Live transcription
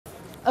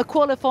A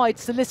qualified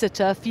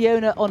solicitor,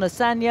 Fiona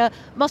Onasanya,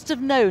 must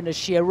have known as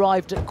she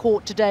arrived at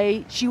court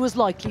today she was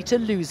likely to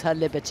lose her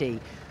liberty.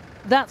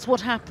 That's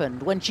what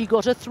happened when she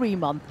got a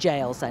 3-month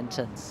jail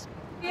sentence.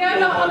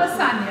 Fiona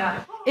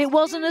Onasanya. It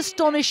was an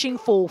astonishing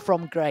fall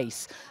from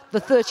grace.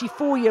 The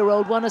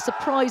 34-year-old won a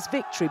surprise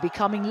victory,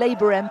 becoming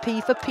Labour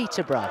MP for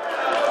Peterborough.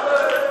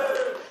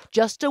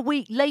 Just a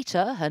week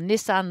later, her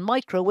Nissan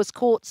Micra was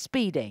caught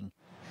speeding.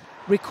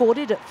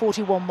 Recorded at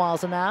 41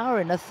 miles an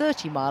hour in a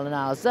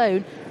 30-mile-an-hour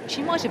zone,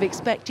 she might have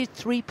expected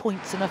 3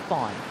 points and a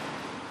fine.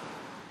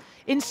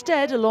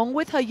 Instead, along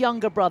with her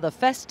younger brother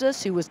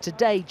Festus, who was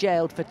today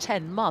jailed for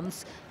 10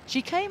 months,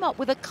 she came up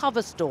with a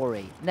cover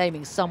story,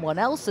 naming someone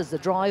else as the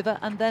driver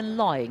and then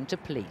lying to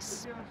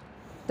police.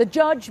 The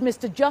judge,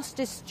 Mr.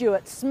 Justice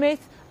Stuart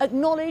Smith,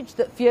 acknowledged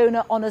that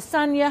Fiona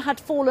Onasanya had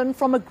fallen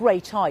from a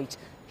great height.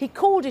 He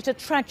called it a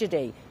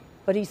tragedy,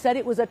 but he said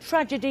it was a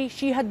tragedy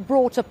she had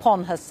brought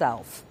upon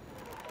herself.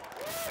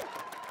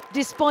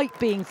 Despite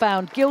being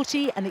found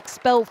guilty and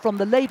expelled from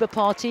the Labour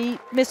Party,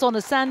 Miss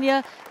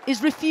Onasanya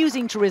is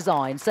refusing to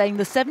resign, saying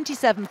the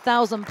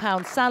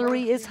 £77,000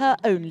 salary is her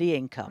only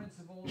income.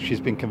 She's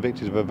been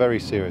convicted of a very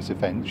serious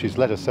offence. She's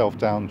let herself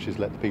down, she's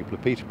let the people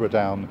of Peterborough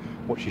down.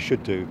 What she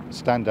should do,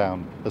 stand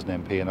down as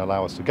an MP and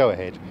allow us to go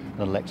ahead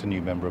and elect a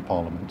new Member of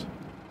Parliament.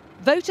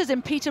 Voters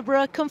in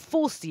Peterborough can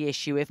force the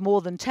issue if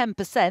more than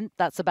 10%,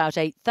 that's about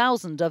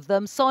 8,000 of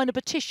them, sign a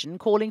petition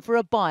calling for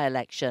a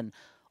by-election,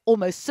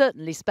 almost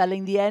certainly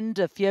spelling the end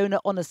of Fiona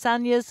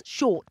Onasanya's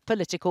short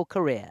political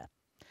career.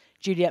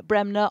 Juliet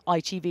Bremner,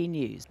 ITV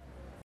News.